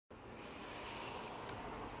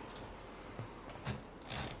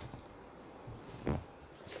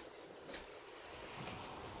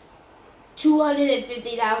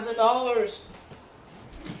$250,000.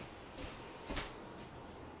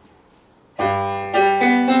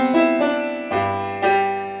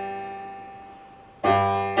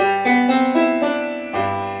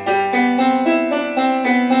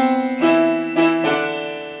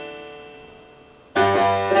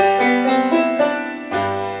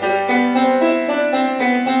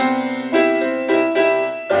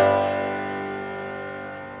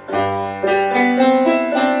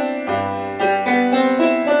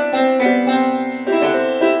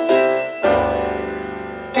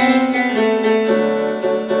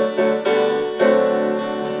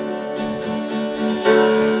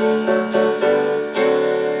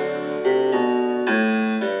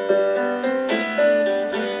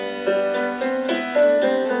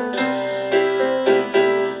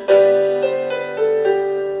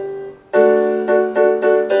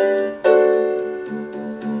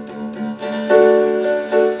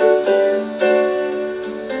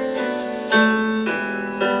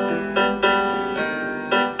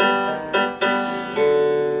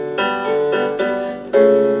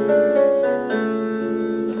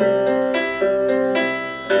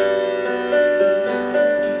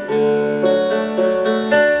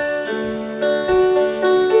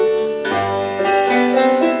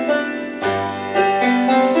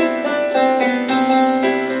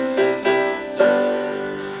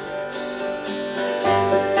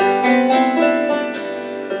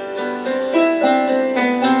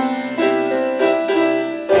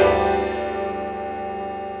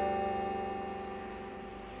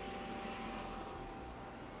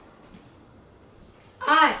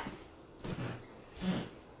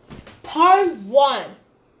 Part 1.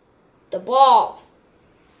 The ball.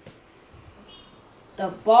 The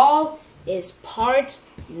ball is part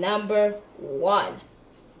number 1.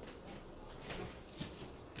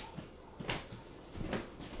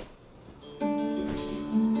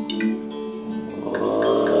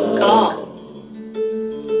 Ball.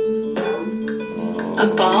 A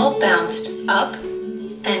ball bounced up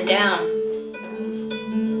and down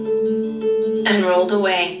and rolled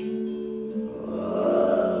away.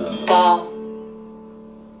 Ball.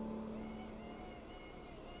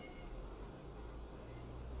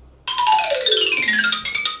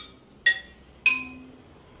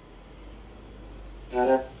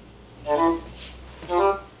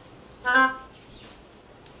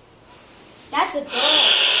 That's a dog.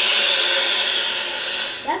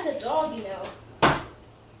 That's a dog, you know.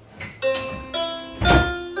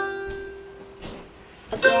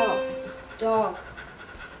 A dog. Dog.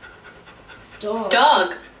 Dog.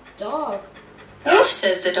 Dog. Dog. Woof,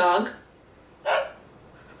 says the dog.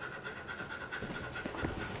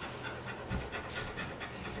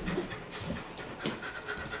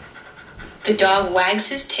 The dog wags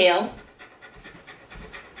his tail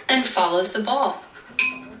and follows the ball.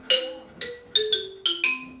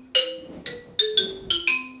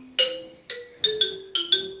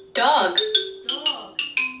 Dog. Dog.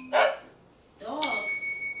 Dog.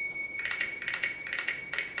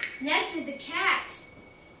 Next is a cat.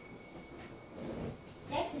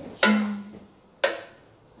 Next is a cat.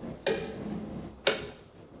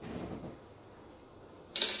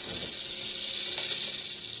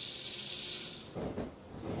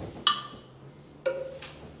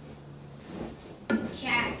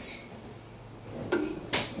 Cat.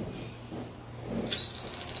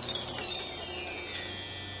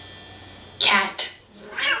 Cat.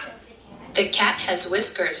 The cat has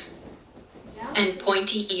whiskers and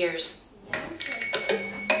pointy ears.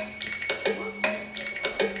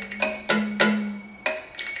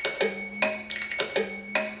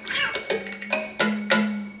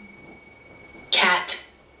 Cat.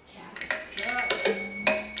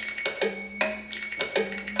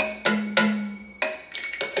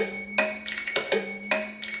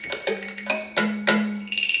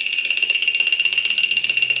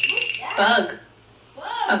 Bug.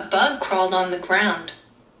 A bug crawled on the ground,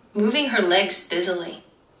 moving her legs busily.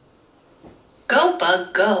 Go,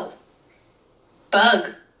 bug, go.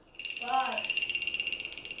 Bug. Bug.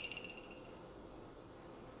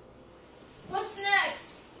 What's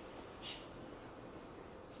next?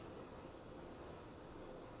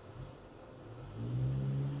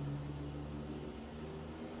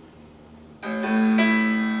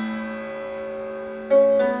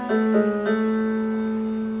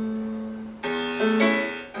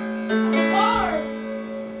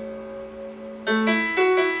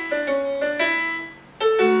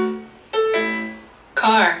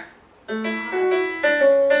 Car.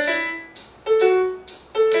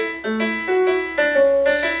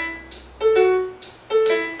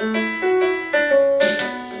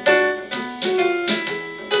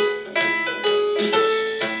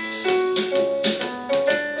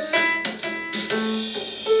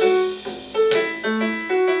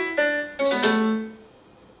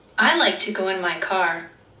 like to go in my car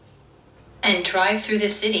and drive through the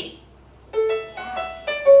city.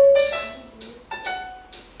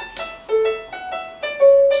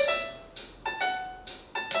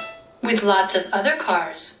 With lots of other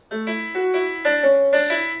cars.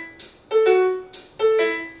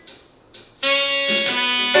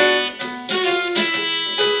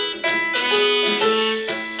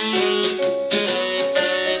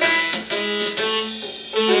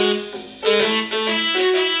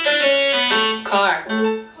 Car.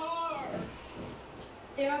 Car.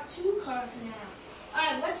 There are 2 cars now.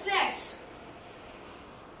 Alright, what's next?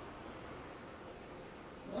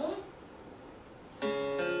 Huh?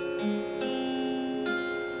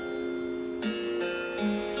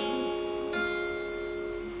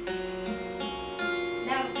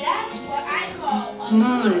 Now that's what I call a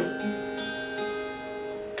Moon.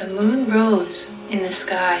 The moon rose in the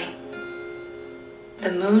sky.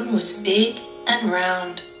 The moon was big and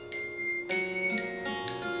round.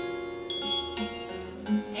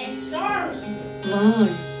 And stars.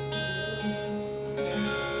 Moon.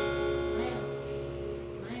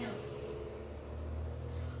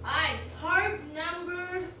 Alright, part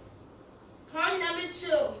number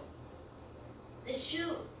 2. The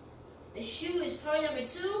shoe. The shoe is part number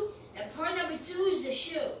 2, and part number 2 is the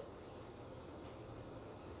shoe.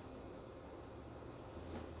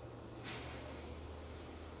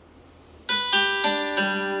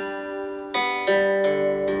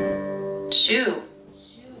 Shoe.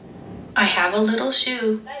 Shoe. I have a little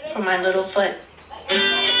shoe for my little foot. Like I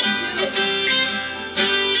said, the shoe.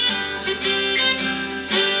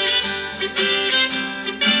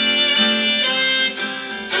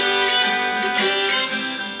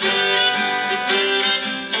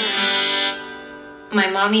 My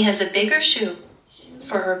mommy has a bigger shoe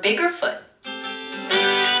for her bigger foot.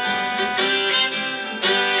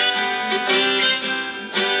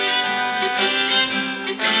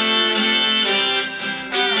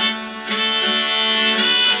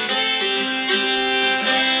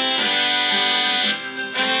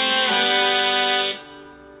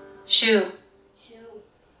 Shoe. Shoe.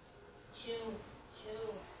 Shoe.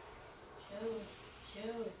 Shoe. Shoe.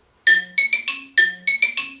 Shoe.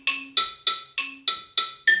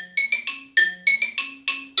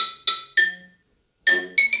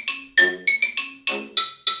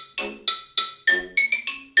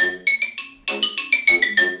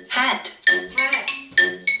 Hat. Hat.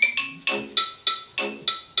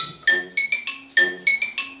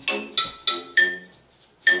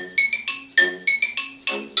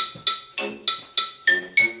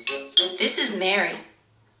 This is Mary.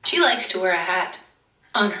 She likes to wear a hat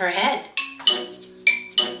on her head.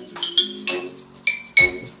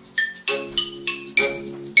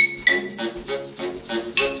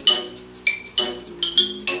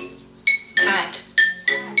 Hat.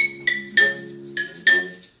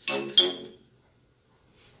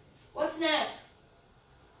 What's next?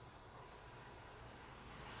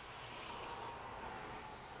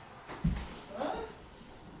 Huh?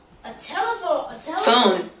 A telephone. A telephone.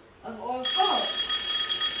 Phone. Or a phone.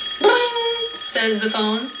 Bling, says the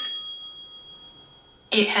phone.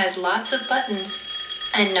 It has lots of buttons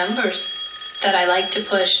and numbers that I like to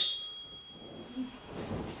push.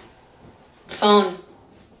 Phone.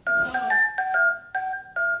 Phone.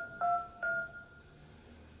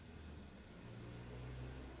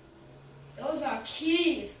 Those are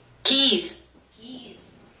keys. Keys. Keys.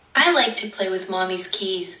 I like to play with Mommy's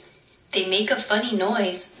keys. They make a funny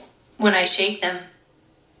noise when I shake them.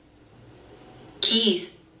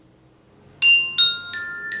 Keys.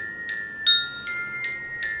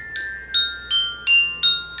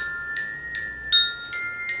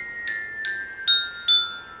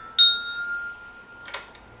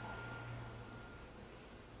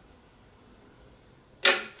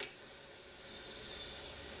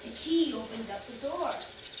 The key opened up the door.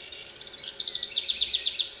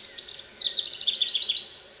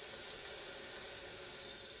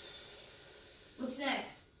 What's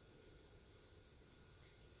next?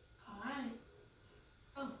 Alright.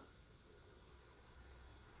 Oh.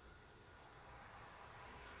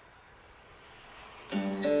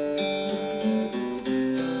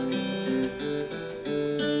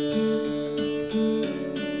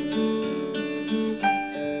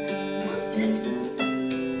 What's this?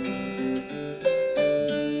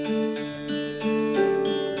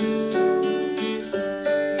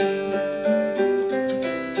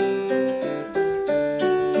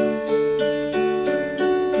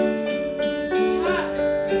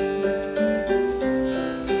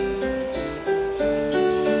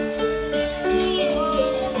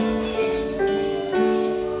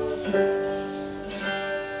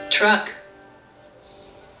 Truck. Truck.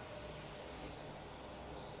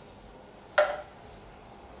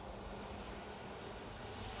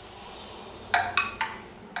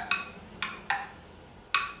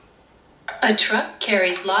 A truck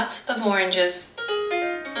carries lots of oranges.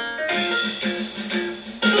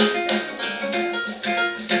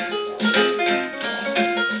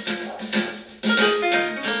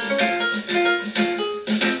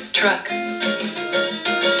 Truck.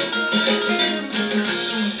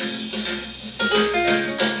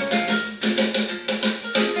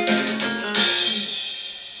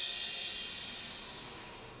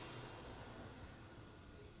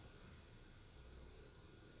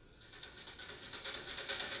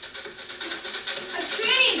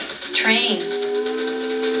 Train.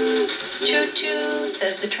 Choo-choo,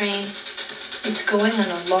 says the train. It's going on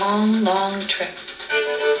a long, long trip.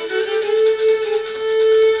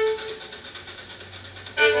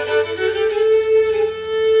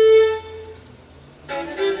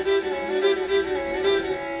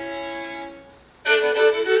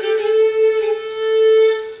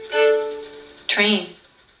 Train.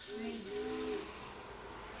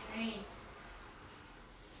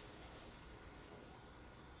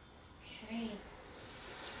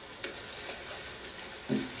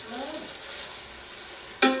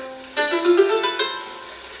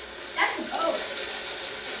 That's a boat.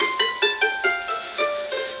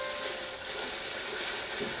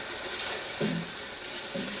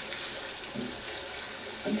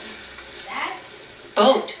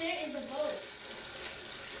 Boat. There is a boat.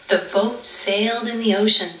 The boat sailed in the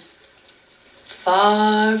ocean.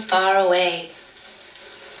 Far, far away.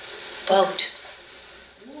 Boat.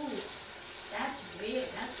 Ooh, that's really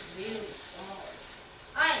far.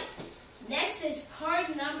 Alright, next is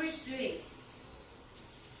part number 3.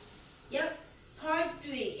 Yep, part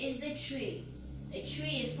 3 is the tree. The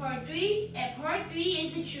tree is part 3, and part 3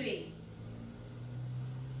 is the tree.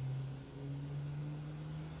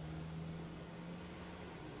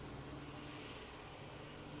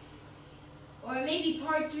 Or maybe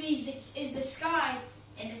part 3 is the sky,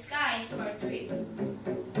 and the sky is part 3.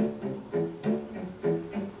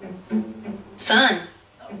 Sun.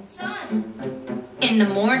 Oh, sun. In the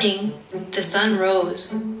morning, the sun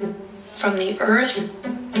rose from the earth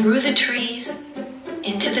through the trees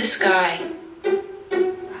into the sky.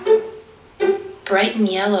 Bright and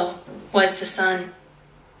yellow was the sun.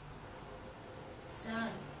 Sun.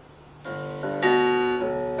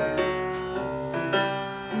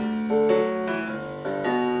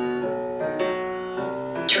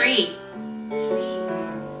 Tree. Tree.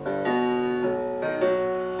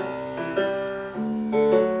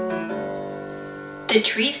 The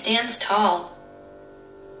tree stands tall.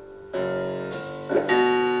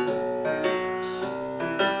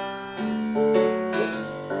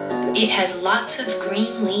 It has lots of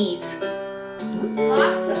green leaves.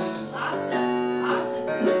 Lots of leaves.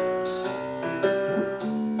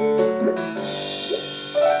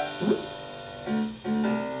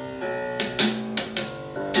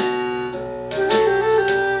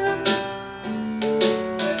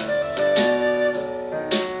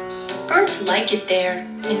 Birds like it there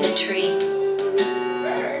in the tree.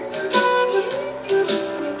 Birds.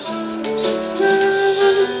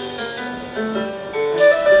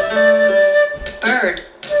 Bird.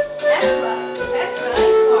 That's what I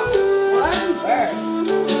call one bird.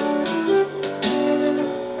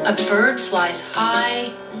 A bird flies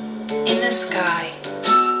high in the sky.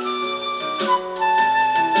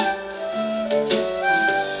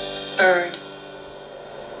 Bird.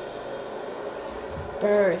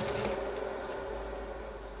 Bird.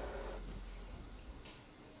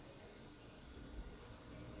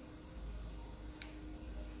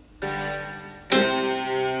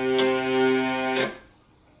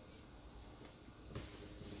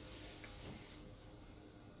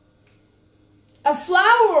 A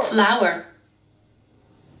flower. Flower.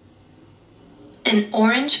 An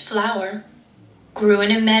orange flower grew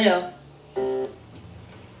in a meadow.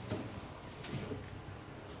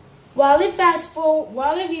 While it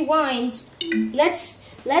rewinds,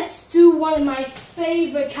 let's do one of my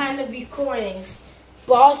favorite kind of recordings.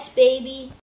 Boss Baby.